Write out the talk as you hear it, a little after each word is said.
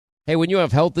Hey, when you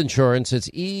have health insurance, it's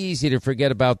easy to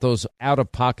forget about those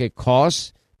out-of-pocket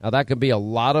costs. Now, that can be a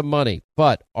lot of money,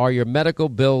 but are your medical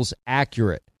bills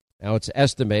accurate? Now, it's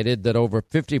estimated that over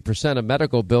 50% of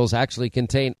medical bills actually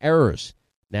contain errors.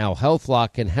 Now,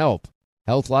 HealthLock can help.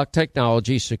 HealthLock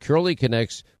technology securely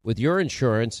connects with your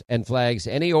insurance and flags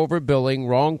any overbilling,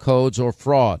 wrong codes, or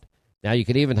fraud. Now, you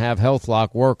can even have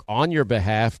HealthLock work on your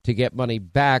behalf to get money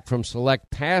back from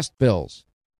select past bills.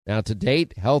 Now, to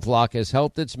date, HealthLock has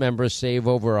helped its members save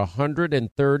over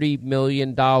 $130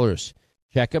 million.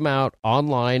 Check them out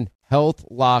online,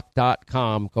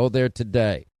 healthlock.com. Go there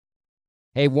today.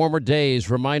 Hey, warmer days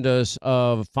remind us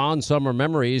of fond summer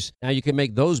memories. Now you can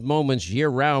make those moments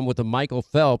year-round with the Michael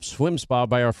Phelps Swim Spa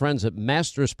by our friends at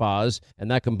Master Spas, and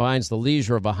that combines the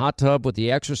leisure of a hot tub with the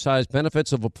exercise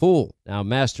benefits of a pool. Now,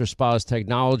 Master Spa's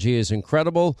technology is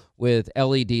incredible with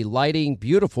LED lighting,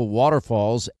 beautiful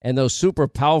waterfalls, and those super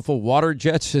powerful water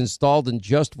jets installed in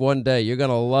just one day. You're going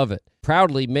to love it.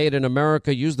 Proudly made in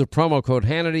America. Use the promo code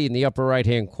Hannity in the upper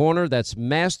right-hand corner. That's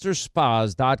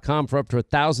masterspas.com for up to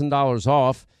 $1,000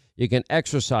 off. You can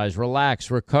exercise, relax,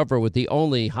 recover with the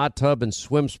only hot tub and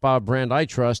swim spa brand I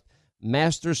trust,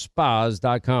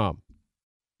 masterspas.com.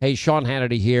 Hey, Sean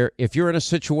Hannity here. If you're in a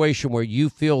situation where you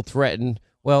feel threatened,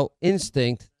 well,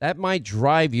 instinct, that might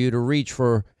drive you to reach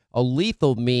for a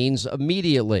lethal means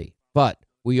immediately. But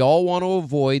we all want to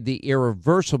avoid the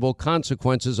irreversible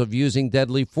consequences of using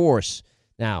deadly force.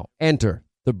 Now, enter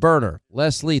the Byrna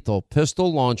less lethal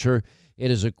pistol launcher. It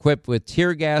is equipped with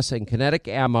tear gas and kinetic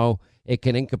ammo. It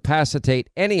can incapacitate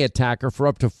any attacker for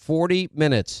up to 40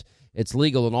 minutes. It's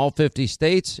legal in all 50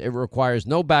 states. It requires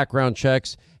no background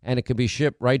checks, and it can be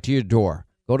shipped right to your door.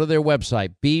 Go to their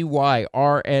website,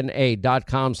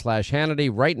 byrna.com/Hannity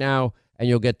right now, and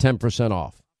you'll get 10%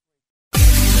 off.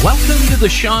 Welcome to the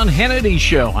Sean Hannity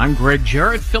Show. I'm Greg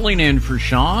Jarrett, filling in for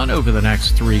Sean over the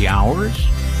next 3 hours.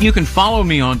 You can follow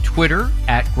me on Twitter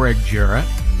at Greg Jarrett.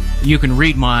 You can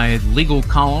read my legal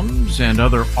columns and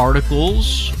other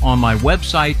articles on my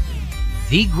website,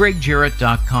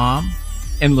 thegregjarrett.com,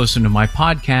 and listen to my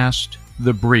podcast,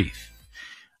 The Brief.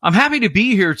 I'm happy to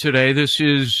be here today. This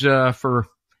is for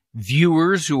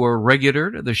viewers who are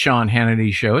regular to the Sean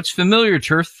Hannity Show. It's familiar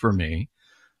turf for me.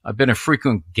 I've been a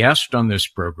frequent guest on this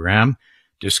program,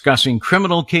 discussing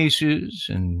criminal cases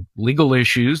and legal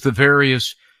issues, the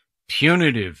various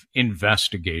punitive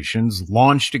investigations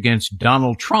launched against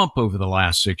Donald Trump over the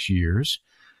last 6 years.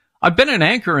 I've been an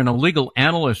anchor and a legal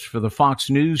analyst for the Fox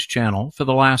News channel for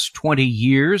the last 20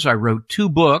 years. I wrote 2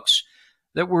 books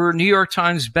that were New York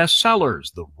Times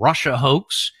bestsellers, The Russia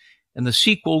Hoax and the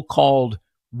sequel called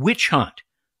Witch Hunt,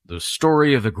 the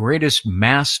story of the greatest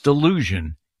mass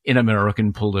delusion in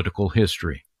American political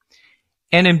history.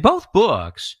 And in both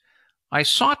books, I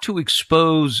sought to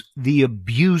expose the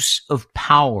abuse of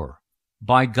power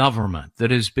by government that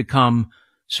has become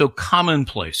so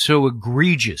commonplace, so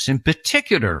egregious, in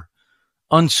particular,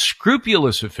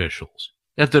 unscrupulous officials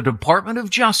at the Department of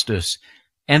Justice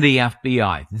and the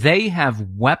FBI. They have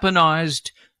weaponized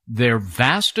their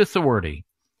vast authority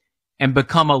and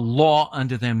become a law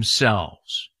unto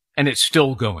themselves. And it's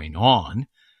still going on.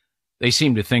 They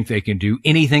seem to think they can do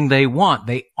anything they want.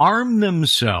 They arm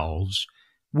themselves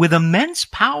with immense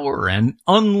power and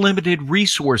unlimited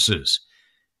resources.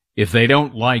 If they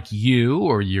don't like you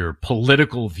or your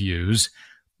political views,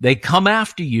 they come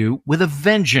after you with a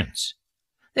vengeance.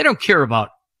 They don't care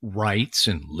about rights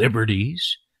and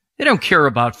liberties. They don't care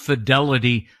about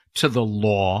fidelity to the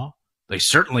law. They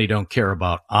certainly don't care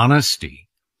about honesty.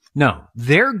 No,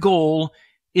 their goal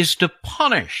is to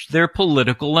punish their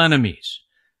political enemies.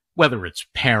 Whether it's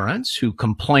parents who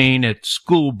complain at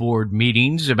school board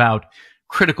meetings about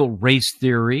critical race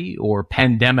theory or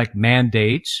pandemic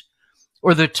mandates,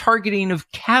 or the targeting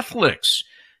of Catholics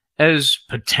as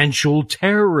potential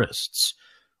terrorists,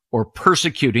 or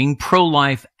persecuting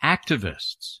pro-life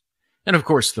activists. And of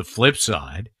course, the flip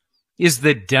side is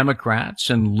that Democrats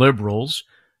and liberals,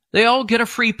 they all get a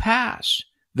free pass.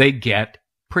 They get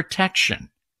protection.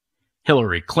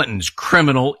 Hillary Clinton's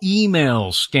criminal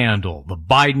email scandal, the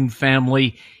Biden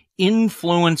family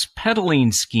influence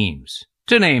peddling schemes,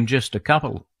 to name just a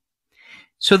couple.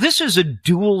 So this is a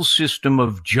dual system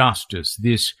of justice,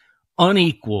 this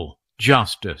unequal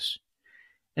justice.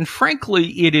 And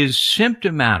frankly, it is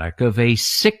symptomatic of a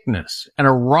sickness and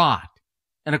a rot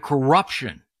and a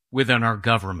corruption within our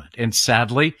government. And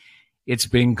sadly, it's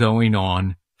been going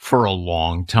on for a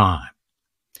long time.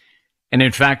 And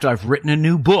in fact, I've written a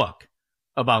new book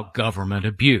about government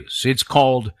abuse. It's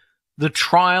called The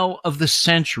Trial of the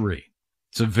Century.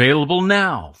 It's available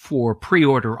now for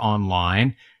pre-order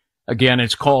online. Again,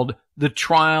 it's called The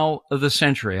Trial of the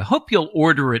Century. I hope you'll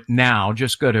order it now.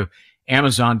 Just go to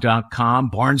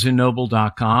Amazon.com,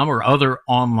 BarnesandNoble.com, or other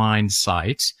online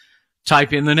sites.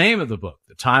 Type in the name of the book,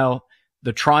 The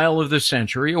Trial of the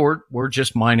Century, or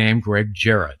just my name, Greg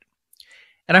Jarrett.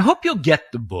 And I hope you'll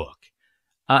get the book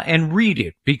and read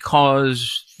it,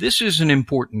 because this is an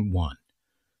important one.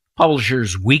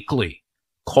 Publishers Weekly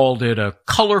called it a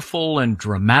colorful and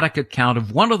dramatic account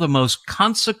of one of the most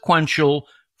consequential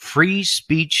free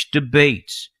speech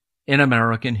debates in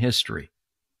American history.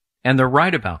 And they're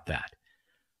right about that.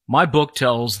 My book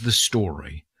tells the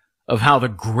story of how the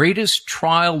greatest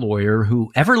trial lawyer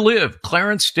who ever lived,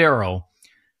 Clarence Darrow,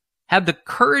 had the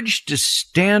courage to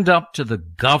stand up to the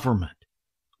government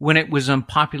when it was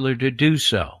unpopular to do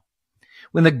so.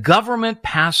 When the government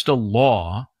passed a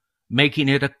law making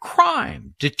it a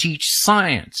crime to teach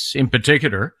science, in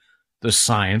particular, the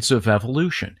science of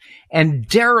evolution. And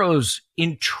Darrow's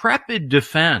intrepid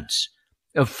defense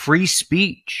of free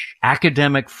speech,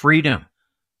 academic freedom,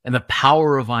 and the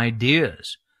power of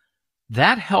ideas,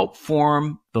 that helped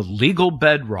form the legal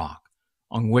bedrock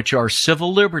on which our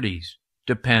civil liberties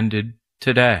depended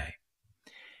today.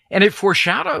 And it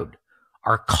foreshadowed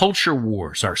our culture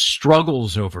wars, our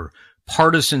struggles over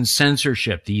partisan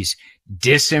censorship, these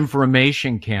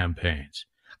disinformation campaigns,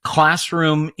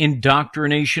 classroom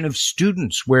indoctrination of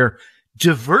students where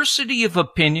diversity of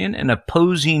opinion and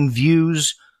opposing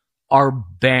views are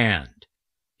banned.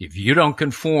 If you don't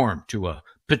conform to a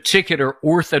particular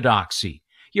orthodoxy,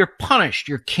 you're punished,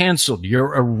 you're canceled,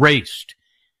 you're erased.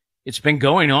 It's been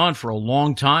going on for a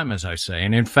long time, as I say,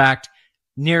 and in fact,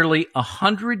 nearly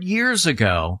 100 years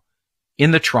ago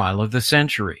in the trial of the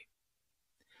century.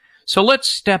 So let's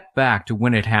step back to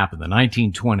when it happened, the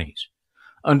 1920s.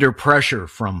 Under pressure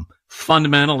from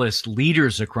fundamentalist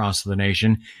leaders across the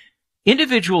nation,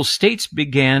 individual states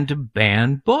began to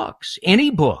ban books. Any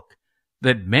book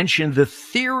that mentioned the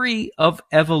theory of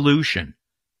evolution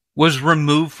was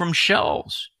removed from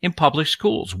shelves in public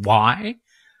schools. Why?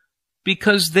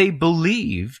 Because they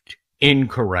believed,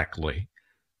 incorrectly,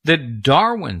 that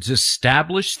Darwin's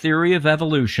established theory of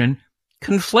evolution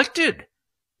conflicted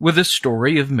with the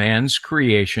story of man's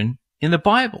creation in the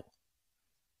Bible.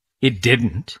 It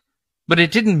didn't, but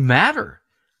it didn't matter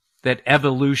that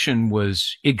evolution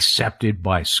was accepted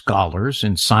by scholars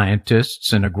and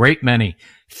scientists and a great many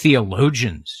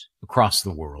theologians across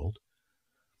the world.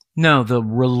 No, the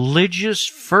religious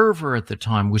fervor at the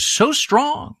time was so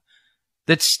strong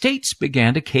that states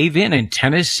began to cave in. In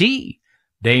Tennessee,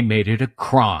 they made it a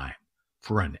crime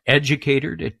for an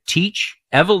educator to teach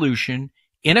evolution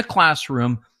in a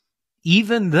classroom,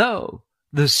 even though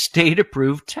the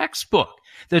state-approved textbook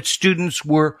that students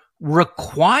were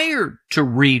required to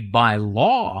read by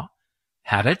law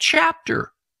had a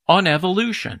chapter on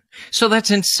evolution. So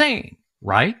that's insane,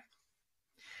 right?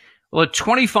 Well, a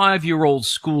 25-year-old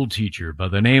school teacher by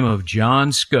the name of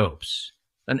John Scopes,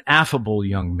 an affable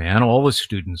young man, all the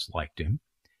students liked him,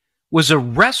 was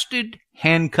arrested,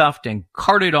 handcuffed, and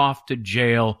carted off to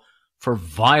jail for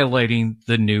violating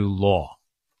the new law.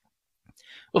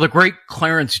 Well, the great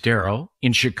Clarence Darrow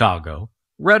in Chicago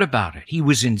read about it. He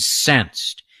was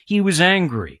incensed. He was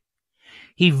angry.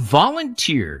 He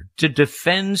volunteered to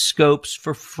defend Scopes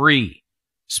for free,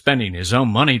 spending his own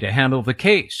money to handle the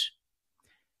case.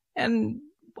 And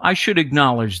I should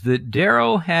acknowledge that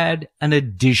Darrow had an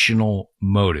additional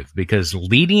motive, because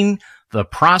leading the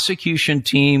prosecution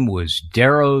team was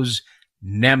Darrow's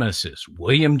nemesis,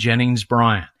 William Jennings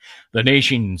Bryan, the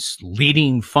nation's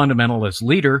leading fundamentalist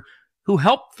leader who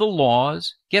helped the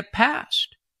laws get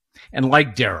passed. And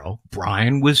like Darrow,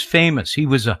 Bryan was famous. He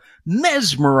was a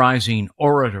mesmerizing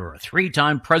orator, a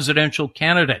 3-time presidential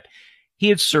candidate. He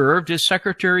had served as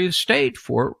Secretary of State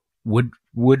for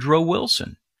Woodrow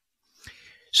Wilson.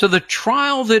 So the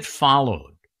trial that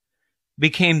followed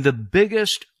became the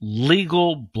biggest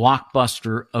legal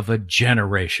blockbuster of a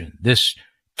generation. This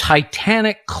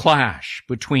titanic clash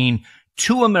between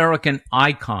two American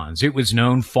icons. It was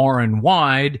known far and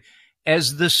wide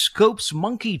as the Scopes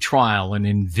monkey trial, an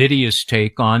invidious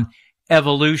take on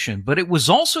evolution. But it was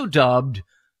also dubbed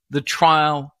the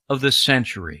trial of the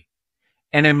century.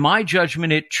 And in my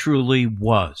judgment, it truly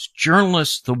was.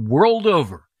 Journalists the world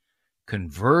over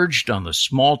converged on the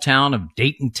small town of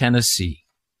Dayton, Tennessee.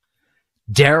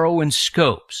 Darrow and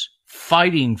Scopes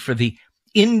fighting for the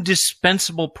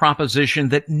indispensable proposition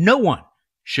that no one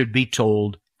should be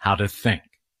told how to think.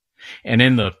 And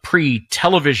in the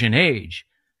pre-television age,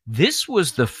 this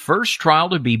was the first trial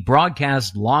to be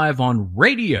broadcast live on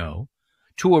radio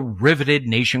to a riveted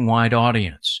nationwide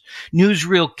audience.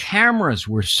 Newsreel cameras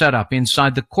were set up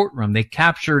inside the courtroom. They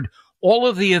captured all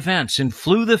of the events and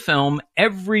flew the film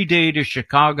every day to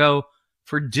Chicago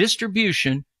for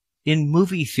distribution in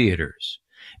movie theaters.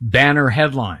 Banner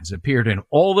headlines appeared in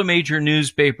all the major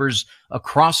newspapers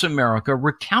across America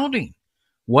recounting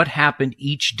what happened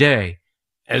each day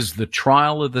as the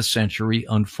trial of the century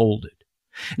unfolded.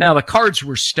 Now, the cards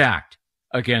were stacked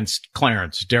against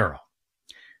Clarence Darrow.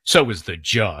 So was the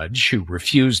judge, who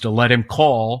refused to let him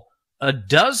call a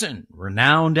dozen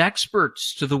renowned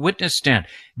experts to the witness stand.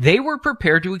 They were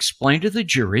prepared to explain to the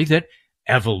jury that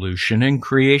evolution and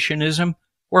creationism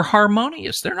were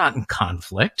harmonious. They're not in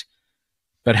conflict.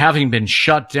 But having been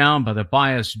shut down by the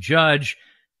biased judge,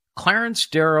 Clarence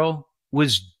Darrow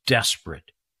was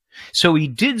desperate. So he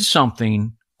did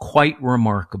something quite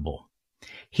remarkable.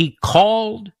 He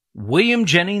called William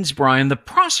Jennings Bryan, the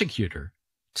prosecutor,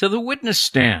 to the witness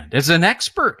stand as an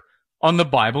expert on the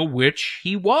Bible, which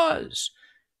he was.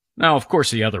 Now, of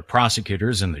course, the other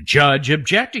prosecutors and the judge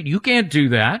objected. You can't do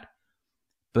that.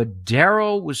 But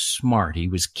Darrow was smart. He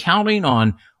was counting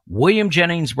on William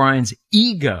Jennings Bryan's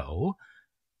ego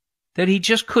that he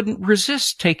just couldn't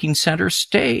resist taking center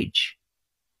stage.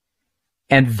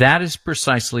 And that is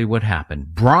precisely what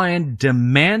happened. Bryan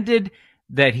demanded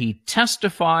that he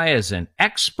testify as an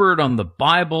expert on the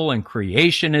Bible and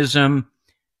creationism,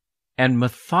 and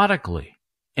methodically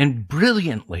and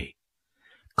brilliantly,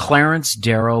 Clarence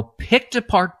Darrow picked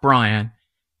apart Bryan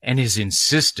and his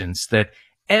insistence that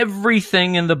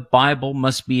everything in the Bible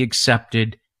must be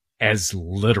accepted as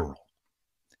literal.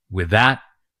 With that,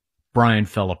 Bryan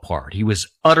fell apart. He was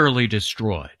utterly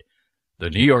destroyed. The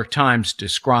New York Times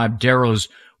described Darrow's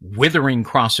withering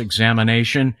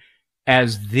cross-examination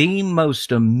as the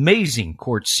most amazing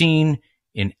court scene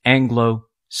in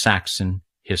Anglo-Saxon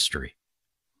history.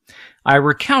 I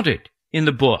recount it in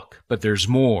the book, but there's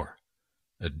more.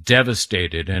 A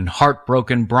devastated and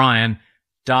heartbroken Bryan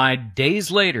died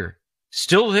days later,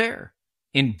 still there,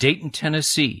 in Dayton,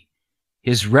 Tennessee,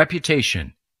 his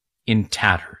reputation in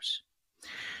tatters.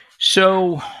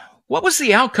 So, what was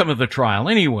the outcome of the trial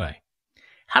anyway?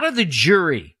 How did the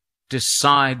jury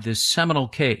decide this seminal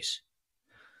case?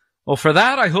 Well, for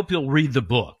that, I hope you'll read the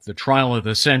book, The Trial of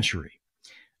the Century.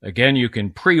 Again, you can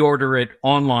pre-order it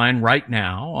online right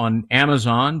now on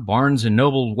Amazon, Barnes &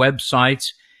 Noble websites,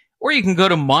 or you can go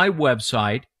to my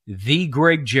website,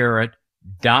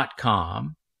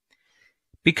 thegregjarrett.com,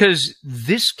 because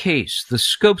this case, the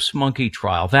Scopes Monkey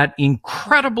trial, that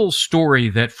incredible story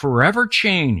that forever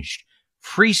changed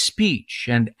free speech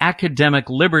and academic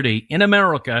liberty in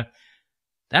America,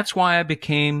 that's why I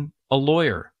became a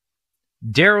lawyer.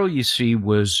 Darrow, you see,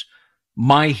 was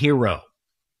my hero.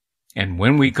 And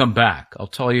when we come back, I'll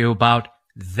tell you about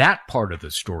that part of the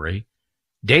story,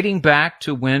 dating back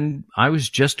to when I was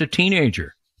just a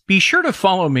teenager. Be sure to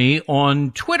follow me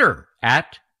on Twitter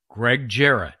at Greg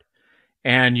Jarrett.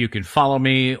 And you can follow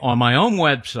me on my own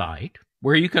website,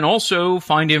 where you can also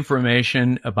find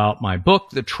information about my book,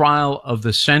 The Trial of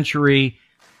the Century.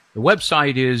 The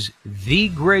website is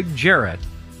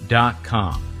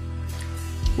thegregjarrett.com.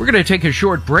 We're going to take a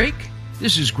short break.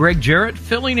 This is Greg Jarrett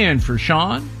filling in for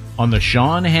Sean on The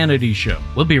Sean Hannity Show.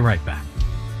 We'll be right back.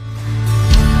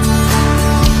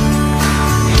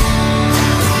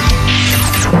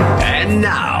 And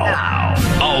now,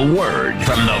 a word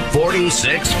from the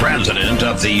 46th President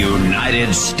of the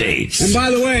United States. And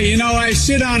by the way, you know, I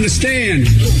sit on the stand,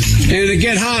 and to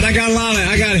get hot, I got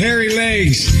hairy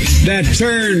legs that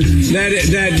turn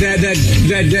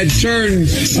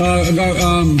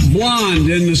blonde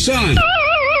in the sun.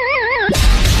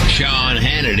 Sean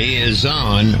Hannity is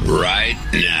on right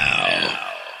now.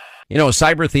 You know, a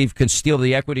cyber thief can steal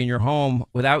the equity in your home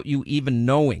without you even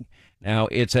knowing. Now,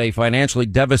 it's a financially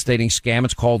devastating scam.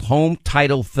 It's called home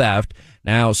title theft.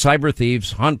 Now, cyber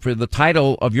thieves hunt for the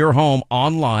title of your home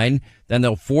online. Then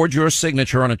they'll forge your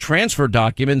signature on a transfer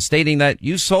document stating that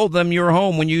you sold them your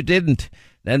home when you didn't.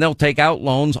 Then they'll take out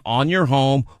loans on your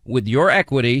home with your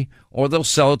equity, or they'll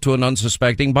sell it to an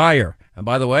unsuspecting buyer. And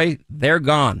by the way, they're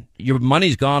gone. Your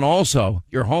money's gone also.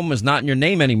 Your home is not in your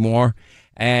name anymore.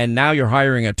 And now you're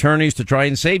hiring attorneys to try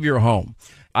and save your home.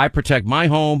 I protect my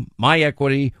home, my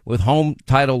equity with Home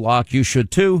Title Lock. You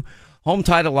should too. Home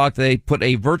Title Lock, they put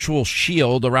a virtual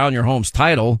shield around your home's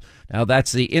title. Now,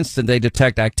 that's the instant they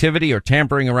detect activity or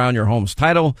tampering around your home's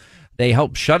title. They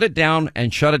help shut it down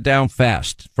and shut it down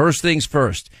fast. First things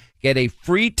first, get a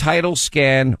free title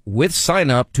scan with sign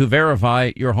up to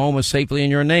verify your home is safely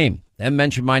in your name. Then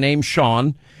mention my name,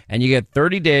 Sean, and you get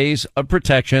 30 days of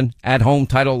protection at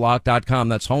HomeTitleLock.com.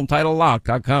 That's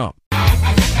HomeTitleLock.com.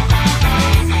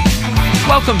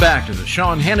 Welcome back to the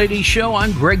Sean Hannity Show.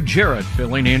 I'm Greg Jarrett,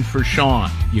 filling in for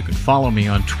Sean. You can follow me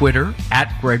on Twitter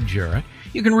at Greg Jarrett.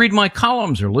 You can read my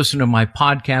columns or listen to my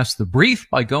podcast, The Brief,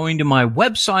 by going to my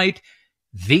website,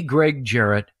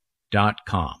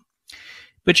 thegregjarrett.com.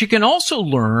 But you can also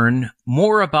learn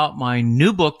more about my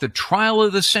new book, The Trial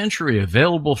of the Century,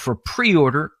 available for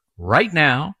pre-order right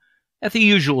now at the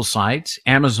usual sites,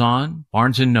 Amazon,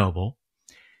 Barnes & Noble.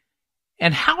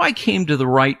 And how I came to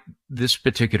write this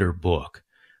particular book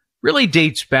really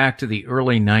dates back to the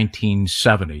early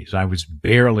 1970s. I was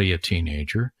barely a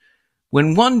teenager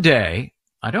when one day,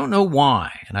 I don't know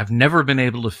why, and I've never been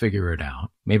able to figure it out.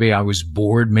 Maybe I was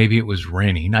bored, maybe it was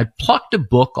raining. I plucked a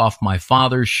book off my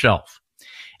father's shelf.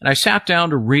 And I sat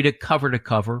down to read it cover to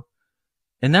cover,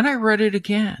 and then I read it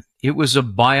again. It was a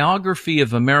biography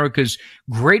of America's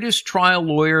greatest trial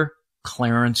lawyer,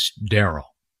 Clarence Darrow.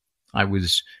 I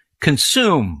was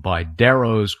consumed by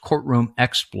Darrow's courtroom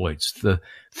exploits, the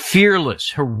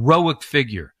fearless, heroic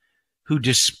figure who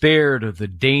despaired of the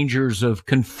dangers of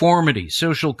conformity,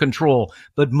 social control,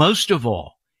 but most of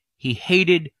all, he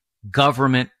hated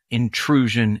government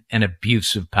intrusion and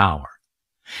abuse of power.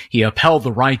 He upheld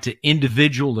the right to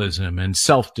individualism and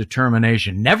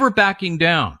self-determination, never backing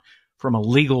down from a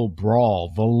legal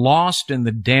brawl. The lost and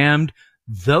the damned,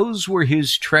 those were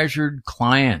his treasured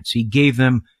clients. He gave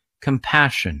them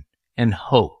compassion and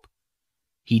hope.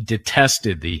 He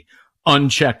detested the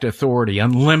unchecked authority,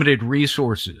 unlimited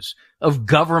resources of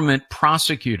government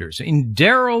prosecutors. In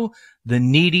Darrow, the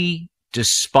needy,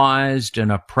 despised,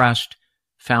 and oppressed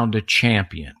found a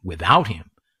champion. Without him,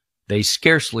 they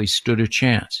scarcely stood a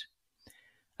chance.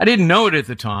 I didn't know it at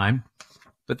the time,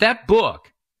 but that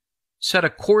book set a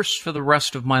course for the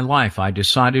rest of my life. I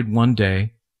decided one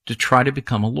day to try to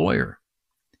become a lawyer.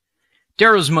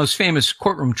 Darrow's most famous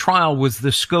courtroom trial was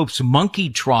the Scopes Monkey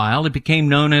trial. It became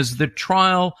known as the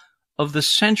Trial of the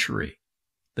Century,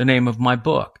 the name of my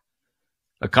book.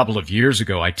 A couple of years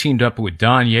ago, I teamed up with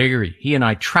Don Yeager. He and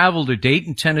I traveled to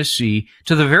Dayton, Tennessee,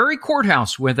 to the very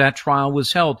courthouse where that trial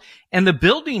was held. And the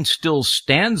building still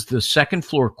stands, the second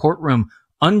floor courtroom,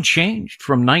 unchanged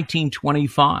from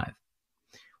 1925.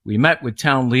 We met with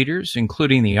town leaders,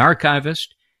 including the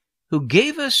archivist, who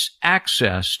gave us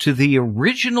access to the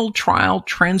original trial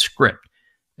transcript,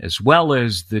 as well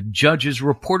as the judge's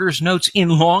reporter's notes in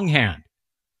longhand.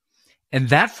 And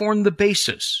that formed the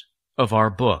basis of our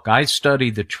book. I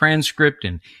studied the transcript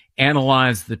and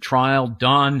analyzed the trial.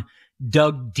 Don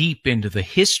dug deep into the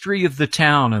history of the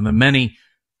town and the many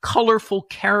colorful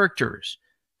characters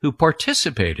who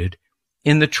participated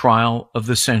in the trial of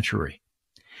the century.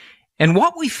 And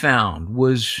what we found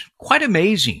was quite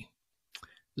amazing.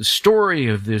 The story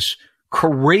of this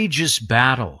courageous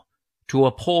battle to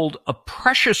uphold a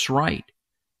precious right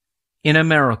in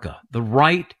America, the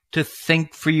right to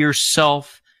think for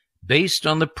yourself based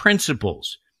on the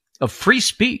principles of free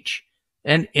speech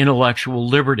and intellectual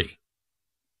liberty.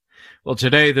 Well,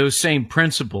 today, those same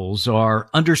principles are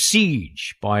under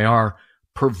siege by our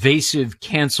pervasive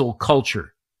cancel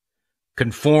culture,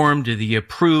 conform to the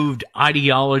approved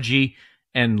ideology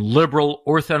and liberal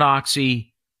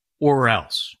orthodoxy, or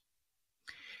else.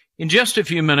 In just a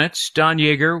few minutes, Don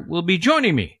Yeager will be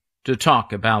joining me to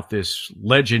talk about this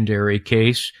legendary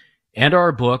case and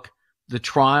our book, The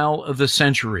Trial of the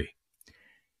Century.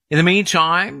 In the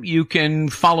meantime, you can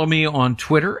follow me on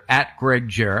Twitter at Greg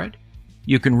Jarrett.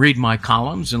 You can read my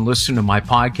columns and listen to my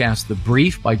podcast, The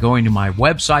Brief, by going to my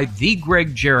website,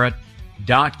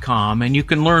 thegregjarrett.com, and you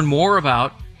can learn more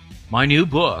about my new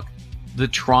book, The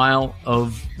Trial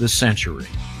of the Century.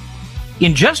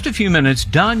 In just a few minutes,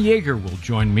 Don Yeager will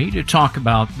join me to talk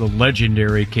about the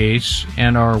legendary case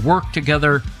and our work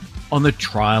together on the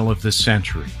trial of the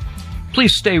century.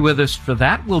 Please stay with us for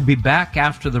that. We'll be back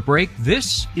after the break.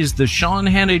 This is the Sean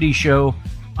Hannity Show.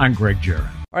 I'm Greg Jarrett.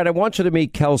 All right, I want you to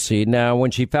meet Kelsey. Now, when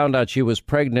she found out she was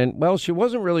pregnant, well, she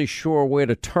wasn't really sure where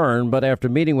to turn, but after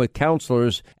meeting with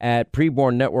counselors at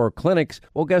Preborn Network Clinics,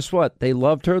 well, guess what? They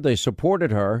loved her, they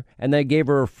supported her, and they gave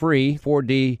her a free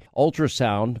 4D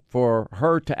ultrasound for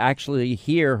her to actually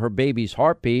hear her baby's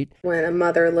heartbeat. When a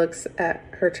mother looks at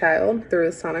her child through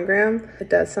a sonogram, it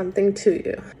does something to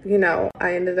you. You know,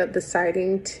 I ended up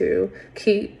deciding to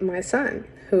keep my son,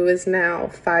 who is now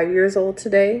 5 years old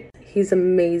today. He's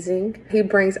amazing. He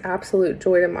brings absolute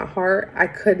joy to my heart. I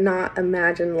could not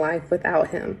imagine life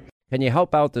without him. Can you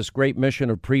help out this great mission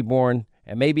of Preborn?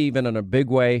 And maybe even in a big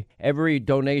way, every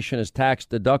donation is tax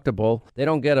deductible. They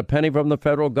don't get a penny from the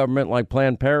federal government like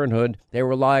Planned Parenthood. They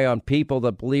rely on people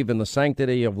that believe in the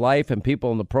sanctity of life and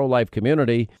people in the pro-life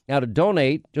community. Now to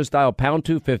donate, just dial pound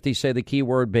 250, say the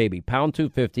keyword baby, pound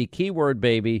 250, keyword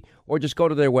baby, or just go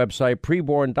to their website,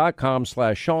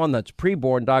 preborn.com/Sean. That's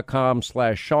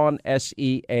preborn.com/Sean,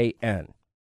 SEAN.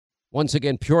 Once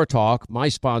again, Pure Talk, my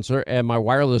sponsor and my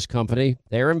wireless company,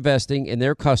 they're investing in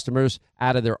their customers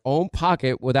out of their own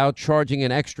pocket without charging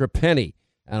an extra penny.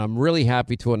 And I'm really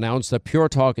happy to announce that Pure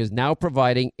Talk is now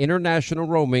providing international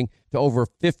roaming to over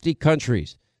 50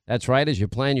 countries. That's right. As you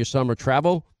plan your summer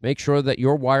travel, make sure that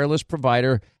your wireless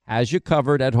provider has you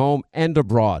covered at home and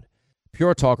abroad.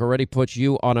 Pure Talk already puts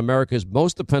you on America's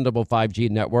most dependable 5G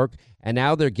network, and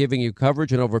now they're giving you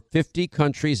coverage in over 50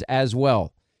 countries as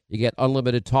well. You get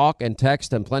unlimited talk and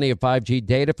text and plenty of 5G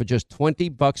data for just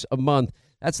 $20 a month.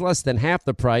 That's less than half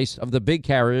the price of the big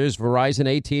carriers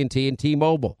Verizon, AT&T, and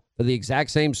T-Mobile for the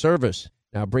exact same service.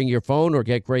 Now bring your phone or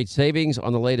get great savings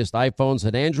on the latest iPhones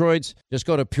and Androids. Just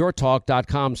go to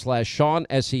puretalk.com/Sean,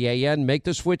 S-E-A-N. Make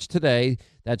the switch today.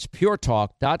 That's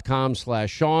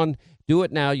puretalk.com/Sean. Do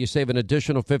it now. You save an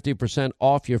additional 50%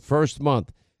 off your first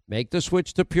month. Make the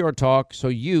switch to Pure Talk so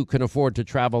you can afford to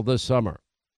travel this summer.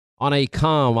 On a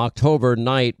calm October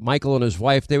night, Michael and his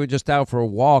wife, they were just out for a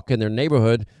walk in their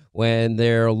neighborhood when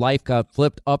their life got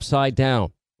flipped upside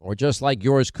down, or just like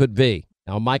yours could be.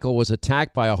 Now, Michael was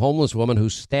attacked by a homeless woman who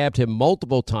stabbed him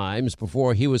multiple times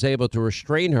before he was able to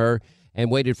restrain her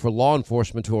and waited for law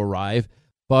enforcement to arrive.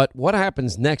 But what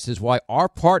happens next is why our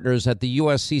partners at the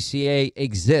USCCA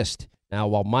exist. Now,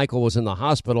 while Michael was in the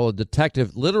hospital, a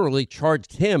detective literally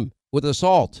charged him with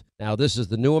assault. Now, this is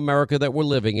the new America that we're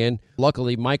living in.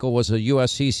 Luckily, Michael was a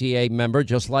USCCA member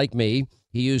just like me.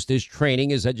 He used his training,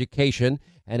 his education,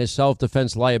 and his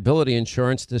self-defense liability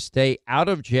insurance to stay out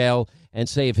of jail and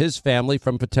save his family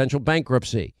from potential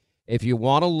bankruptcy. If you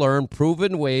want to learn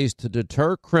proven ways to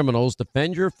deter criminals,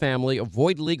 defend your family,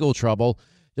 avoid legal trouble,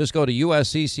 just go to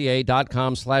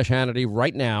uscca.com/Hannity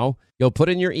right now. You'll put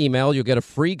in your email. You'll get a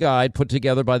free guide put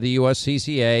together by the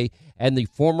USCCA and the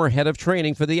former head of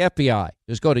training for the FBI.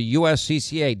 Just go to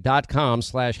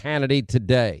uscca.com/Hannity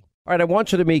today. All right, I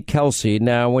want you to meet Kelsey.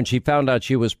 Now, when she found out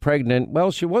she was pregnant,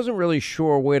 well, she wasn't really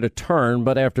sure where to turn,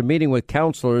 but after meeting with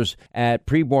counselors at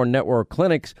Preborn Network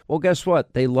Clinics, well, guess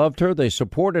what? They loved her, they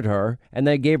supported her, and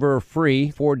they gave her a free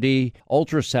 4D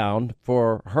ultrasound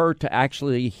for her to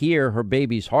actually hear her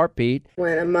baby's heartbeat.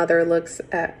 When a mother looks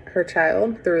at her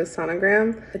child through a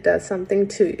sonogram, it does something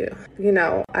to you.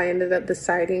 I ended up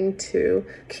deciding to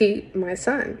keep my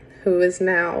son, who is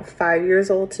now 5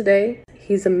 years old today.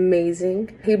 He's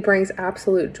amazing. He brings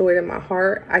absolute joy to my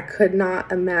heart. I could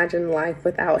not imagine life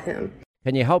without him.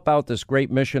 Can you help out this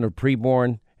great mission of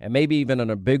Preborn? And maybe even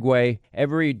in a big way,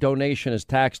 every donation is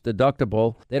tax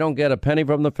deductible. They don't get a penny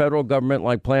from the federal government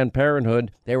like Planned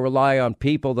Parenthood. They rely on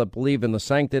people that believe in the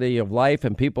sanctity of life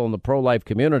and people in the pro-life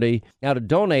community. Now to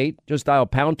donate, just dial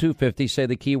pound 250, say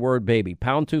the keyword baby,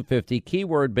 pound 250,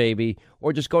 keyword baby,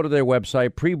 or just go to their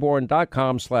website,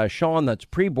 preborn.com/Sean. That's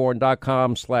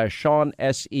preborn.com/Sean,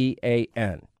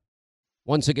 S-E-A-N.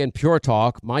 Once again, Pure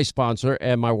Talk, my sponsor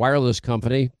and my wireless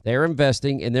company, they're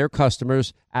investing in their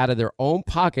customers out of their own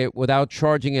pocket without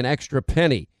charging an extra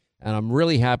penny. And I'm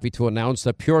really happy to announce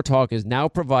that Pure Talk is now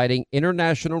providing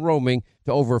international roaming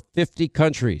to over 50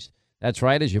 countries. That's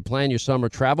right. As you plan your summer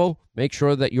travel, make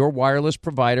sure that your wireless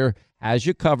provider has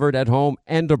you covered at home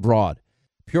and abroad.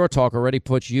 Pure Talk already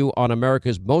puts you on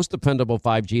America's most dependable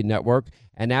 5G network,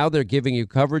 and now they're giving you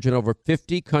coverage in over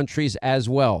 50 countries as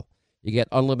well. You get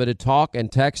unlimited talk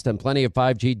and text and plenty of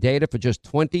 5G data for just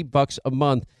 $20 a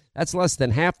month. That's less than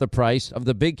half the price of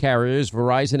the big carriers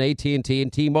Verizon, AT&T,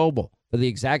 and T-Mobile for the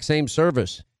exact same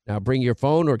service. Now bring your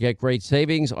phone or get great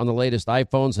savings on the latest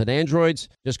iPhones and Androids.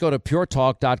 Just go to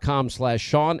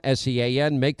puretalk.com/Sean,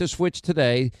 S-E-A-N. Make the switch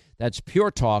today. That's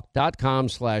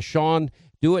puretalk.com/Sean.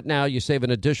 Do it now. You save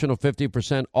an additional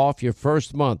 50% off your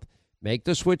first month. Make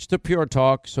the switch to Pure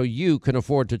Talk so you can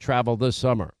afford to travel this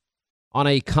summer. On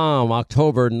a calm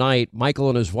October night, Michael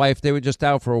and his wife, they were just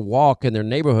out for a walk in their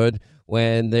neighborhood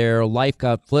when their life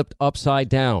got flipped upside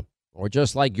down, or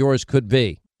just like yours could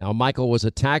be. Now, Michael was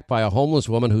attacked by a homeless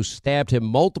woman who stabbed him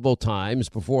multiple times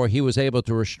before he was able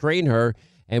to restrain her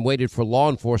and waited for law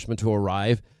enforcement to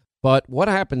arrive. But what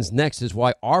happens next is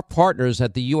why our partners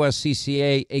at the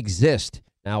USCCA exist.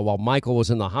 Now, while Michael was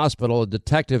in the hospital, a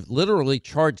detective literally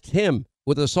charged him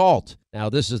with assault. Now,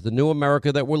 this is the new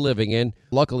America that we're living in.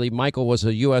 Luckily, Michael was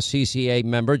a USCCA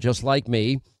member just like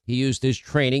me. He used his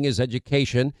training, his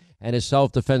education, and his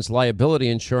self-defense liability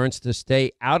insurance to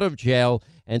stay out of jail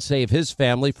and save his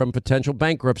family from potential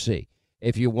bankruptcy.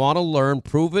 If you want to learn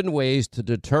proven ways to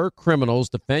deter criminals,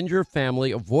 defend your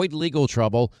family, avoid legal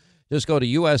trouble, just go to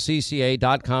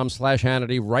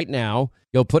uscca.com/Hannity right now.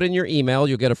 You'll put in your email.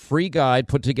 You'll get a free guide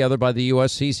put together by the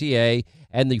USCCA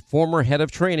and the former head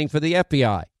of training for the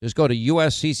FBI. Just go to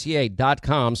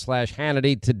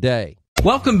uscca.com/Hannity today.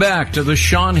 Welcome back to the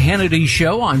Sean Hannity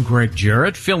Show. I'm Greg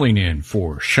Jarrett, filling in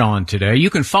for Sean today.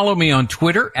 You can follow me on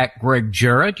Twitter at Greg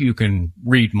Jarrett. You can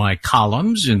read my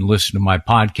columns and listen to my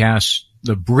podcast,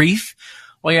 The Brief.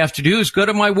 All you have to do is go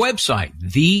to my website,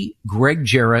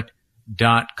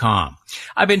 thegregjarrett.com.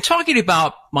 I've been talking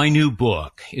about my new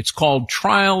book. It's called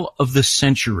Trial of the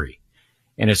Century.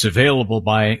 And it's available,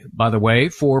 by the way,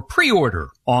 for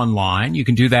pre-order online. You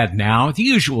can do that now at the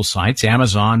usual sites,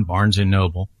 Amazon, Barnes &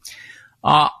 Noble.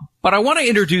 But I want to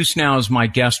introduce now as my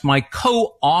guest, my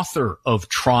co-author of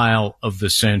Trial of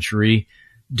the Century,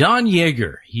 Don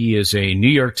Yaeger. He is a New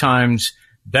York Times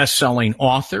best-selling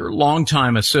author,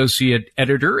 longtime associate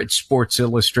editor at Sports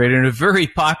Illustrated, and a very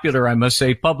popular, I must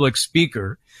say, public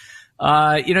speaker.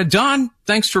 Don,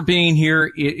 thanks for being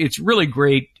here. It's really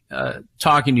great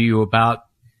talking to you about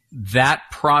that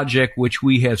project, which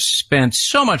we have spent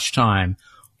so much time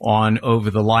on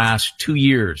over the last 2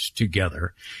 years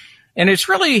together. And it's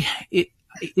really,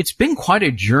 it's been quite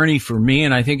a journey for me,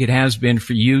 and I think it has been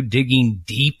for you, digging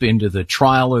deep into the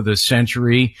trial of the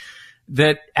century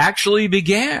that actually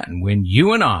began when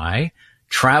you and I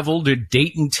traveled to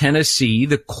Dayton, Tennessee.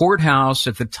 The courthouse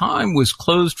at the time was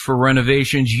closed for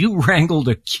renovations. You wrangled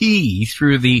a key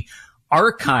through the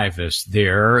archivist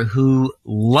there who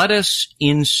let us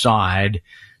inside.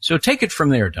 So take it from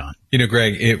there, Don.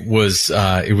 Greg, it was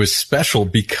special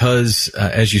because,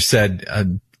 as you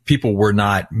said, people were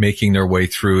not making their way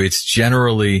through. It's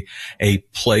generally a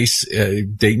place,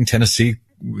 Dayton, Tennessee,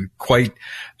 quite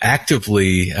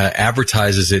actively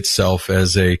advertises itself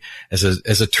as a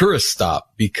tourist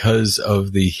stop because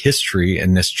of the history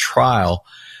in this trial.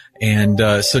 And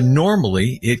so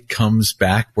normally it comes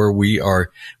back where we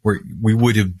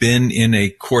would have been in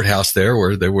a courthouse there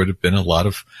where there would have been a lot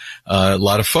of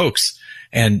folks.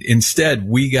 And instead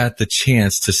we got the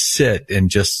chance to sit and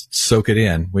just soak it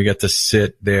in. We got to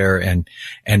sit there and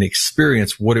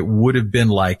experience what it would have been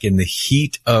like in the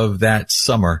heat of that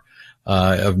summer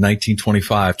of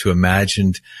 1925 to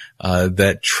imagine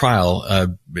that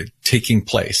trial taking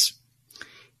place.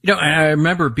 I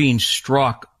remember being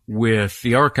struck with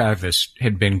the archivist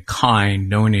had been kind,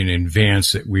 knowing in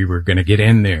advance that we were going to get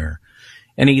in there.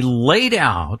 And he laid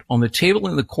out on the table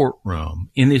in the courtroom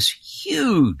in this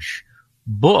huge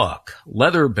book,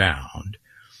 leather bound,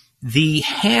 the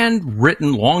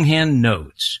handwritten longhand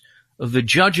notes of the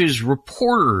judge's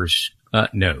reporter's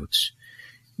notes,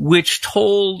 which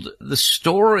told the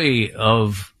story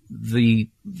of the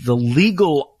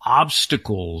legal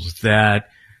obstacles that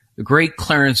the great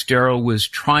Clarence Darrow was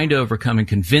trying to overcome in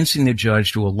convincing the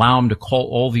judge to allow him to call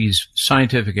all these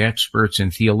scientific experts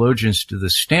and theologians to the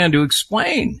stand to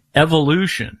explain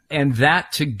evolution. And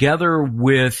that, together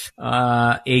with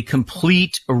a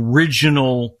complete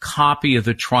original copy of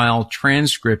the trial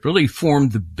transcript, really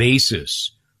formed the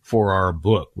basis for our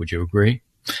book. Would you agree?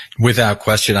 Without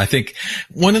question. I think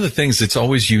one of the things that's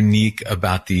always unique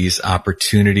about these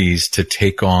opportunities to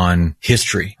take on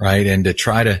history, right, and to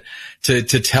try to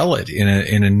tell it in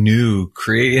a new,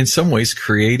 in some ways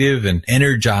creative and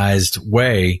energized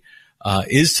way,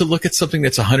 is to look at something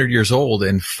that's 100 years old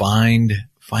and find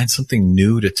something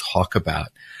new to talk about.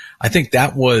 I think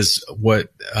that was what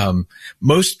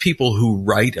most people who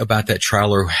write about that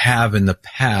trial or have in the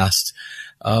past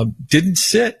didn't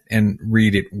sit and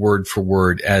read it word for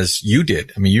word as you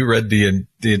did. I mean, you read the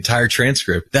entire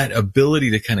transcript. That ability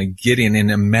to kind of get in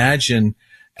and imagine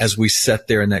as we sat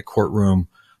there in that courtroom,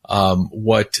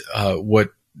 what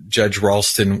Judge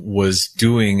Ralston was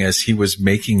doing as he was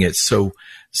making it so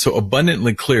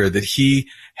abundantly clear that he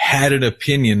had an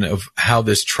opinion of how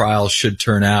this trial should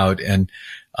turn out. And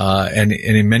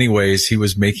in many ways, he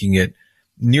was making it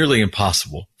nearly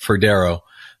impossible for Darrow,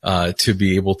 to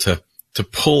be able to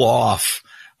pull off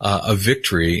a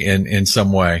victory in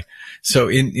some way. So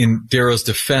in Darrow's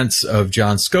defense of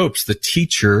John Scopes, the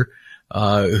teacher,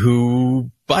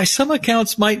 who by some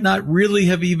accounts might not really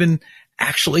have even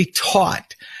actually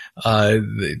taught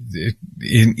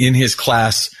in his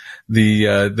class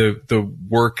the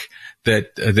work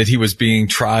that he was being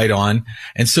tried on.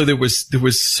 And so there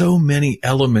was so many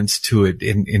elements to it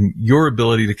in your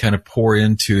ability to kind of pour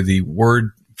into the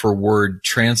word for word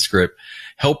transcript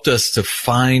helped us to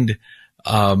find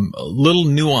little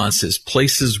nuances,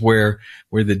 places where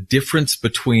the difference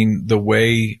between the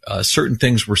way certain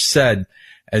things were said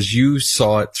as you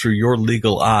saw it through your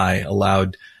legal eye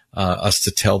allowed us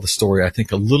to tell the story, I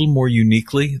think, a little more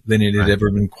uniquely than it had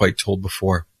ever been quite told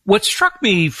before. What struck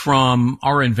me from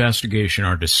our investigation,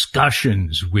 our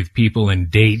discussions with people in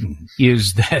Dayton,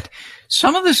 is that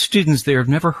some of the students there have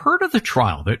never heard of the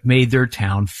trial that made their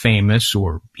town famous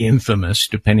or infamous,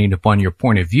 depending upon your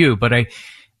point of view. But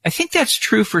I think that's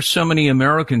true for so many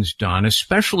Americans, Don,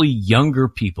 especially younger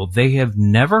people. They have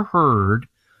never heard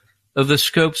of the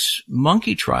Scopes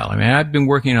monkey trial. I mean, I've been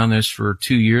working on this for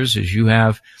 2 years, as you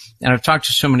have, and I've talked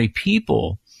to so many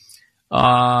people.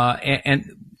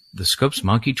 And the Scopes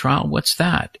monkey trial, what's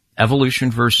that? Evolution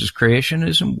versus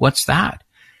creationism, what's that?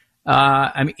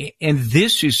 I mean, and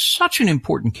this is such an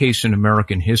important case in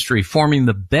American history, forming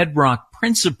the bedrock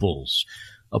principles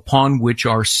upon which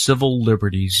our civil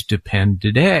liberties depend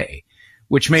today,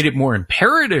 which made it more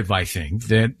imperative, I think,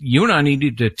 that you and I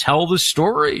needed to tell the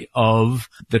story of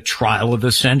the trial of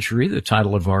the century, the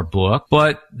title of our book.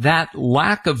 But that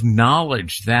lack of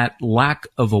knowledge, that lack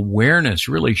of awareness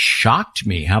really shocked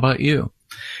me. How about you?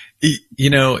 You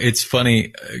know, it's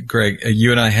funny, Greg, you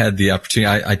and I had the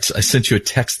opportunity. I sent you a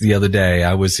text the other day.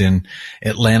 I was in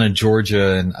Atlanta,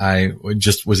 Georgia, and I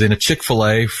just was in a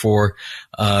Chick-fil-A for,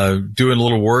 doing a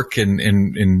little work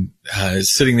and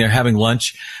sitting there having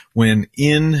lunch when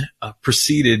in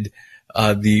proceeded,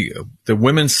 the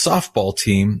women's softball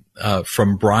team,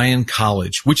 from Bryan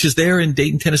College, which is there in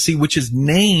Dayton, Tennessee, which is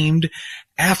named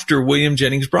after William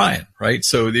Jennings Bryan, right?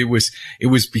 So it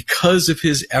was because of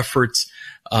his efforts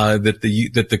that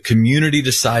the community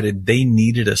decided they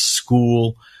needed a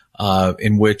school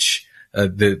in which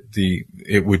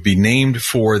it would be named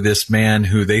for this man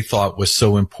who they thought was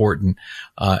so important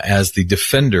as the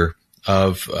defender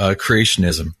of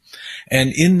creationism.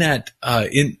 And in that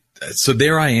so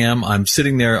there I am. I'm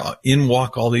sitting there. In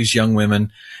walk all these young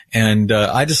women, and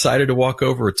I decided to walk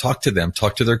over and talk to them,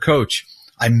 talk to their coach.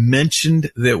 I mentioned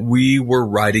that we were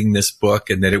writing this book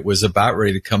and that it was about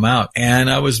ready to come out. And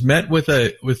I was met with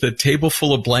a table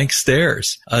full of blank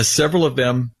stares. Several of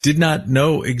them did not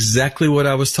know exactly what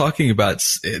I was talking about.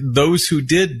 Those who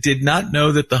did not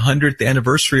know that the 100th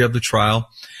anniversary of the trial,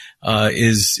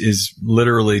 is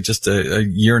literally just a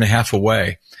year and a half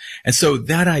away. And so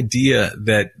that idea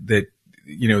that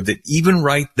even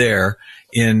right there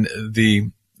in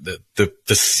the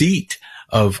seat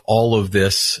of all of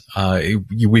this,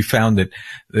 we found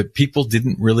that people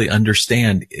didn't really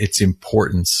understand its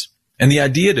importance. And the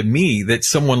idea to me that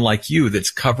someone like you that's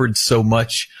covered so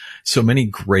many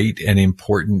great and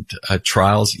important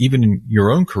trials, even in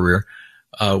your own career,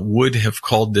 would have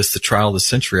called this the trial of the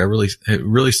century. It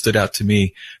really stood out to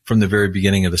me from the very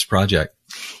beginning of this project.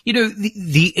 You know,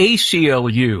 the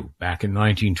ACLU back in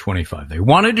 1925, they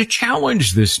wanted to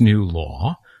challenge this new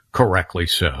law, correctly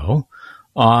so,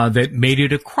 that made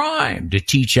it a crime to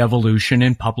teach evolution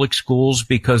in public schools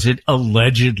because it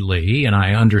allegedly, and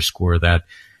I underscore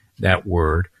that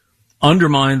word,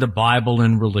 undermined the Bible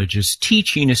and religious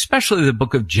teaching, especially the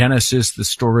book of Genesis, the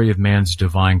story of man's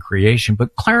divine creation.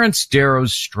 But Clarence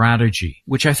Darrow's strategy,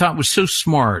 which I thought was so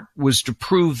smart, was to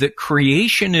prove that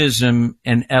creationism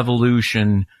and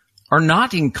evolution are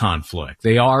not in conflict.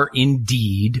 They are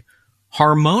indeed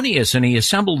harmonious. And he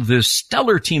assembled this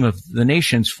stellar team of the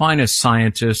nation's finest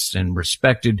scientists and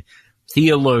respected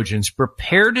theologians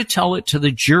prepared to tell it to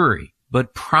the jury.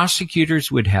 But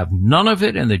prosecutors would have none of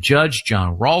it, and the judge,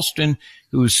 John Ralston,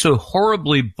 who was so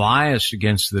horribly biased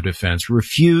against the defense,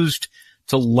 refused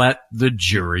to let the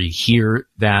jury hear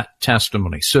that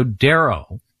testimony. So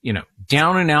Darrow,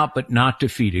 down and out but not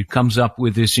defeated, comes up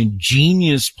with this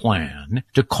ingenious plan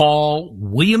to call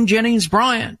William Jennings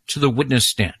Bryan to the witness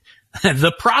stand,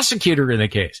 the prosecutor in the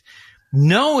case,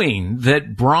 knowing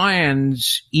that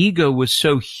Bryan's ego was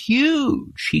so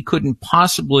huge he couldn't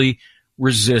possibly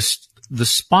resist the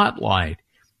spotlight.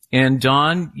 And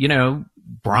Don,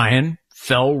 Bryan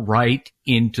fell right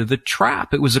into the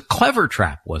trap. It was a clever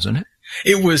trap, wasn't it?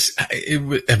 It was,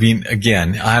 I mean,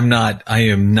 again, I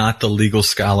am not the legal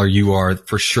scholar you are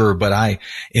for sure, but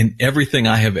in everything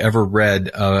I have ever read,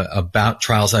 about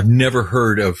trials, I've never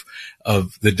heard of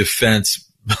the defense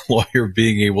lawyer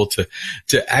being able to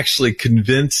actually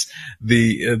convince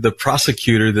the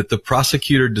prosecutor that the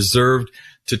prosecutor deserved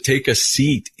to take a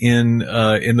seat in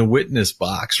the witness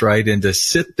box, right? And to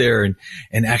sit there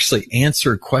and actually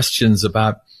answer questions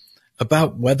about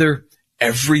whether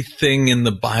everything in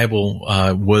the Bible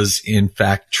was in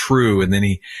fact true. And then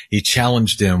he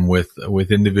challenged him with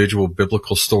individual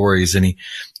biblical stories. And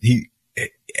he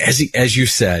as you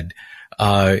said,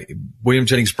 William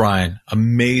Jennings Bryan,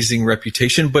 amazing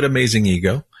reputation, but amazing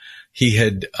ego. He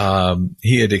had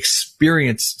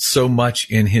experienced so much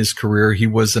in his career. He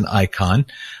was an icon,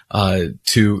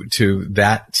 to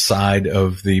that side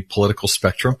of the political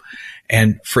spectrum.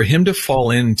 And for him to fall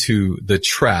into the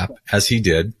trap as he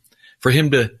did,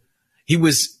 he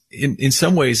was in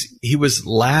some ways, he was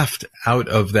laughed out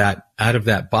of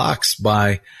that box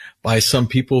by some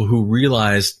people who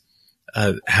realized,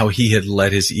 how he had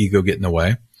let his ego get in the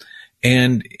way.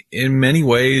 And in many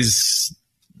ways,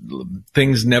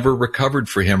 things never recovered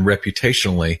for him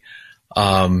reputationally.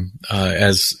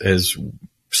 As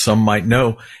some might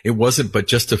know, it wasn't but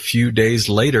just a few days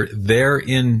later there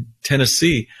in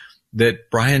Tennessee that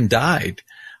Brian died.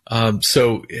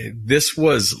 So this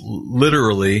was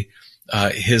literally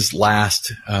his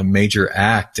last major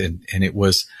act, and it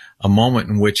was a moment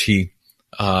in which he,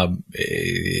 by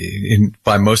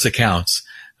most accounts,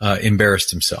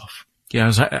 embarrassed himself.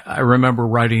 Yes, I remember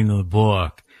writing in the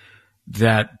book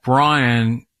that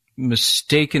Brian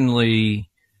mistakenly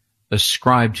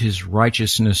ascribed his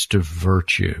righteousness to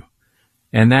virtue,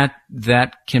 and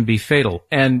that can be fatal.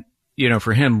 And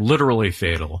for him, literally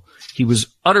fatal. He was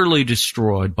utterly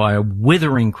destroyed by a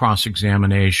withering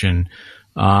cross-examination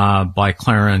by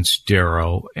Clarence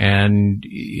Darrow. And,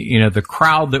 the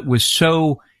crowd that was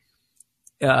so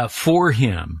for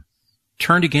him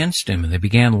turned against him, and they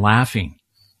began laughing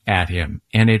at him,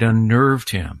 and it unnerved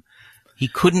him. He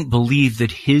couldn't believe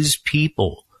that his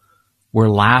people were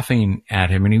laughing at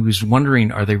him, and he was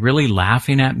wondering, are they really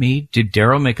laughing at me? Did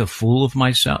Darrow make a fool of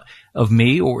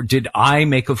me, or did I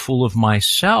make a fool of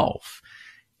myself?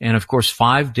 And of course,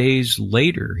 5 days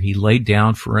later, he laid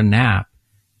down for a nap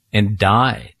and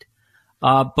died.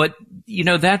 But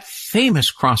that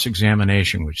famous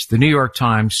cross-examination, which the New York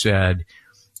Times said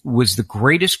was the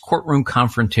greatest courtroom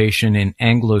confrontation in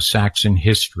Anglo-Saxon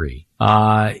history.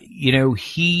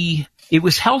 It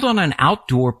was held on an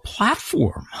outdoor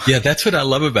platform. Yeah, that's what I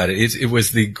love about it. It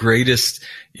was the greatest,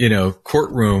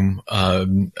 courtroom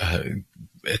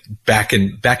back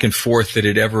and forth that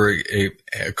had ever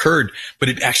occurred, but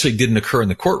it actually didn't occur in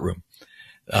the courtroom.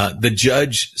 The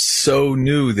judge so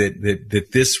knew that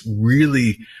this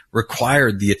really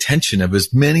required the attention of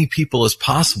as many people as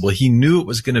possible. He knew it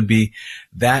was going to be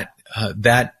that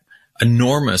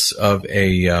enormous of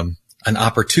an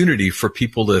opportunity for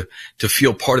people to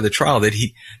feel part of the trial that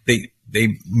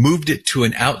they moved it to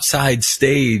an outside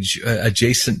stage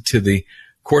adjacent to the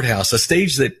courthouse, a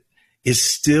stage that is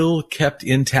still kept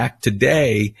intact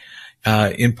today,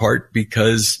 in part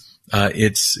because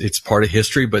it's part of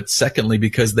history, but secondly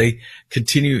because they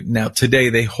continue now. Today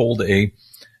they hold they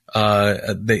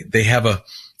have a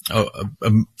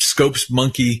Scopes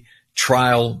Monkey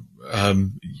trial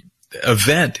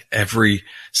event every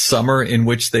summer in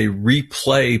which they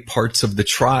replay parts of the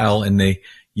trial, and they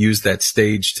use that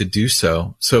stage to do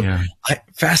so. So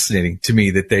fascinating to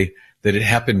me that it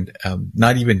happened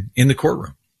not even in the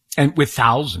courtroom. And with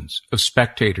thousands of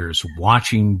spectators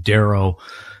watching Darrow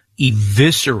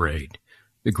eviscerate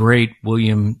the great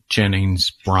William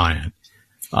Jennings Bryan.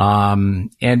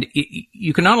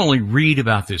 You can not only read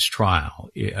about this trial,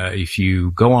 if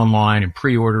you go online and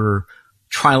pre-order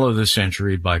Trial of the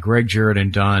Century by Greg Jarrett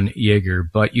and Don Yeager,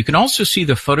 but you can also see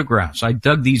the photographs. I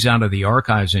dug these out of the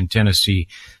archives in Tennessee.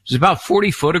 There's about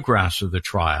 40 photographs of the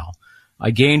trial.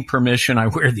 I gained permission. I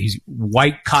wear these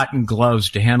white cotton gloves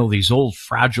to handle these old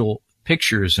fragile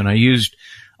pictures, and I used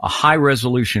a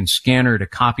high-resolution scanner to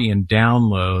copy and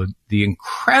download the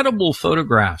incredible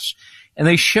photographs. And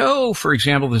they show, for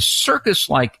example, the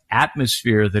circus-like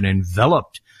atmosphere that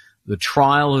enveloped the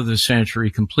trial of the century,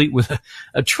 complete with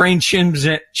a trained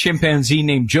chimpanzee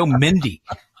named Joe Mendy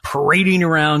parading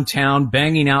around town,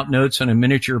 banging out notes on a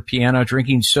miniature piano,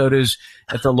 drinking sodas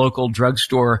at the local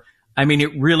drugstore. I mean,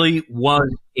 it really was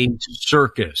a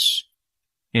circus.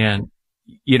 And,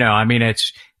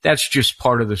 that's just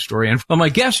part of the story. And my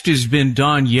guest has been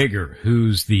Don Yeager,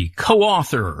 who's the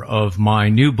co-author of my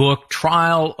new book,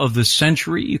 Trial of the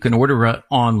Century. You can order it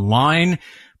online,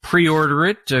 pre-order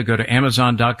it. Go to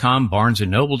Amazon.com,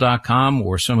 BarnesandNoble.com,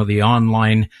 or some of the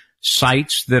online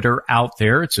sites that are out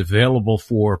there. It's available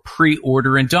for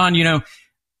pre-order. And Don,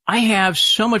 I have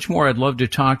so much more I'd love to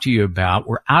talk to you about.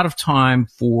 We're out of time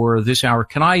for this hour.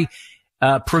 Can I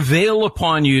prevail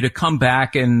upon you to come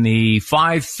back in the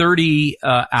 5:30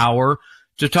 hour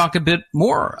to talk a bit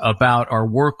more about our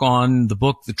work on the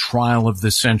book, The Trial of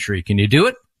the Century? Can you do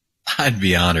it? I'd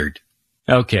be honored.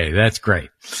 Okay, that's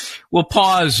great. We'll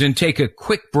pause and take a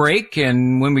quick break,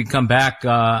 and when we come back,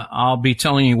 I'll be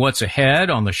telling you what's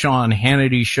ahead on the Sean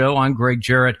Hannity Show. I'm Greg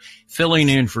Jarrett, filling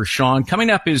in for Sean.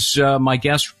 Coming up is my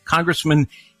guest, Congressman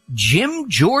Jim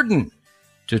Jordan,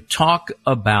 to talk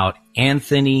about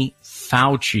Anthony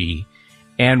Fauci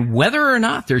and whether or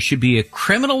not there should be a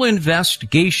criminal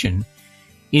investigation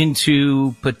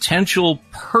into potential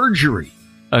perjury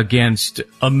against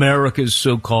America's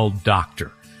so-called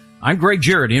doctor. I'm Greg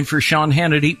Jarrett, in for Sean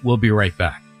Hannity. We'll be right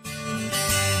back.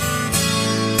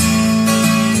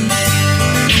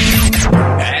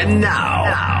 And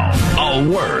now, a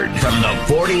word from from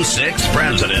the 46th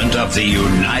President of the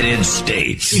United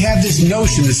States. We have this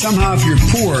notion that somehow if you're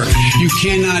poor, you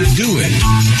cannot do it.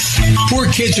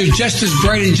 Poor kids are just as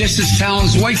bright and just as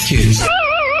talented as white kids.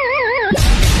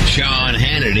 Sean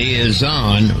Hannity is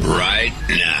on right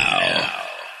now.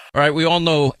 All right, we all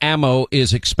know ammo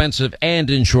is expensive and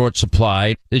in short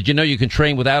supply. Did you know you can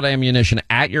train without ammunition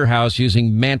at your house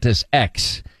using Mantis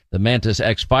X? The Mantis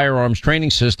X firearms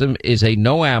training system is a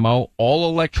no ammo, all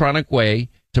electronic way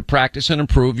to practice and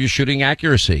improve your shooting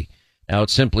accuracy. Now, it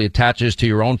simply attaches to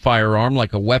your own firearm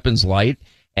like a weapons light,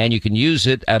 and you can use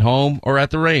it at home or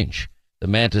at the range. The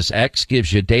Mantis X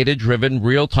gives you data-driven,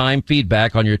 real-time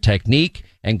feedback on your technique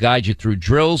and guides you through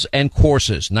drills and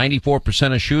courses.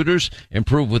 94% of shooters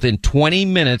improve within 20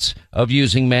 minutes of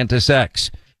using Mantis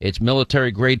X. It's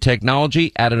military-grade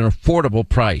technology at an affordable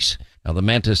price. Now, the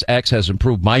Mantis X has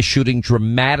improved my shooting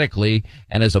dramatically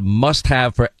and is a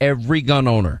must-have for every gun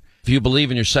owner. If you believe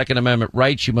in your Second Amendment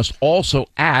rights, you must also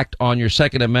act on your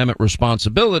Second Amendment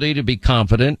responsibility to be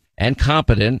confident and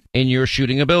competent in your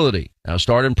shooting ability. Now,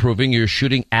 start improving your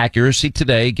shooting accuracy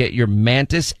today. Get your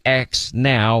Mantis X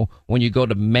now when you go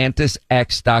to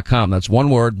MantisX.com. That's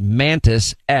one word,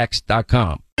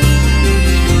 MantisX.com.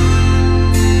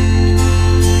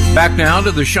 Back now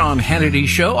to the Sean Hannity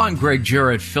Show. I'm Greg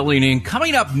Jarrett filling in.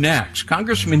 Coming up next,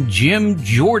 Congressman Jim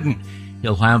Jordan.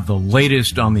 He'll have the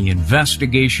latest on the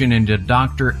investigation into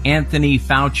Dr. Anthony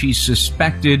Fauci's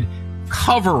suspected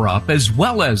cover-up, as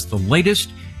well as the latest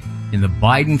in the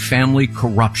Biden family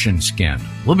corruption scandal.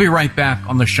 We'll be right back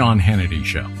on the Sean Hannity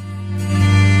Show.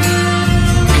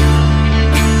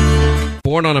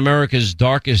 Born on America's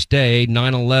darkest day,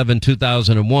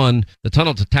 9/11/2001, the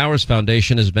Tunnel to Towers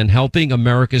Foundation has been helping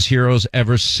America's heroes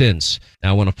ever since.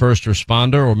 Now, when a first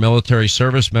responder or military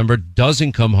service member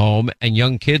doesn't come home and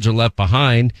young kids are left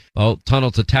behind, well,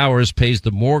 Tunnel to Towers pays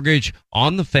the mortgage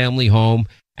on the family home,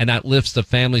 and that lifts the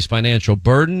family's financial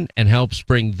burden and helps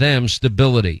bring them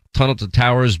stability. Tunnel to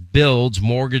Towers builds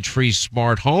mortgage-free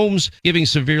smart homes, giving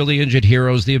severely injured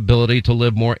heroes the ability to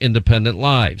live more independent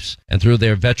lives. And through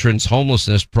their Veterans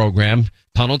Homelessness Program,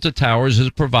 Tunnel to Towers is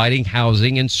providing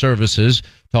housing and services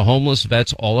to homeless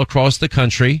vets all across the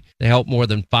country. They helped more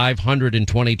than 500 in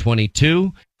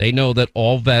 2022. They know that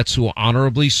all vets who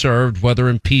honorably served, whether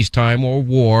in peacetime or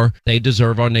war, they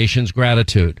deserve our nation's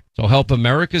gratitude. So help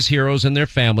America's heroes and their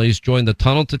families join the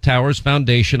Tunnel to Towers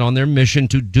Foundation on their mission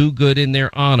to do good in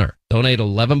their honor. Donate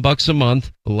 $11 a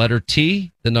month, the letter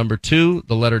T, the number 2,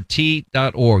 the letter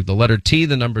T.org. The letter T,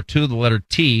 the number 2, the letter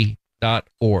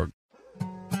T.org.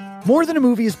 More Than a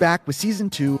Movie is back with Season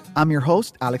 2. I'm your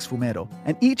host, Alex Fumero,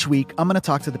 and each week I'm going to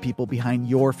talk to the people behind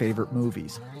your favorite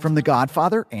movies. From The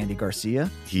Godfather, Andy Garcia.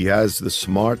 He has the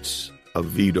smarts of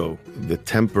Vito, the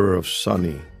temper of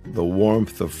Sonny, the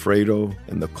warmth of Fredo,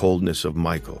 and the coldness of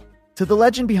Michael. To the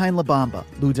legend behind La Bamba,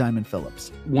 Lou Diamond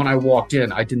Phillips. When I walked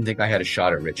in, I didn't think I had a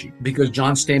shot at Richie because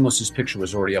John Stamos' picture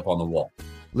was already up on the wall.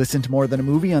 Listen to More Than a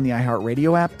Movie on the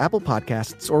iHeartRadio app, Apple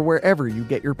Podcasts, or wherever you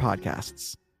get your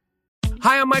podcasts.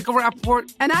 Hi, I'm Michael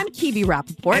Rappaport. And I'm Kibi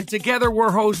Rappaport. And together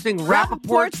we're hosting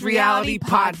Rappaport's Reality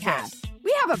Podcast.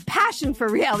 We have a passion for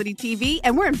reality TV,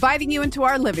 and we're inviting you into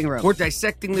our living room. We're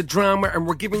dissecting the drama, and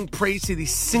we're giving praise to the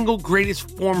single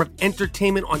greatest form of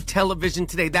entertainment on television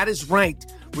today. That is right.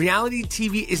 Reality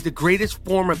TV is the greatest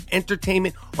form of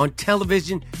entertainment on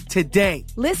television today.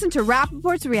 Listen to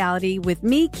Rappaport's Reality with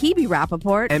me, Kibi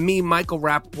Rappaport. And me, Michael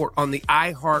Rappaport, on the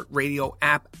iHeartRadio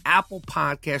app, Apple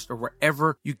Podcast, or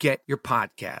wherever you get your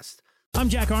podcast. I'm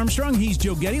Jack Armstrong. He's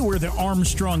Joe Getty. We're the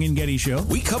Armstrong and Getty Show.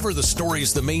 We cover the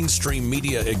stories the mainstream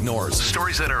media ignores.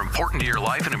 Stories that are important to your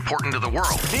life and important to the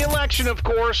world. The election, of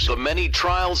course. The many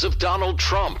trials of Donald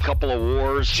Trump. Couple of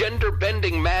wars.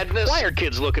 Gender-bending madness. Why are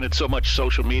kids looking at so much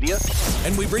social media?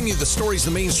 And we bring you the stories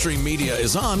the mainstream media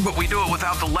is on, but we do it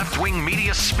without the left-wing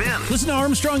media spin. Listen to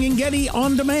Armstrong and Getty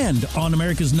on demand on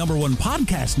America's #1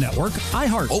 podcast network,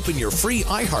 iHeart. Open your free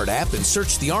iHeart app and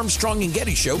search the Armstrong and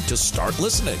Getty Show to start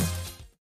listening.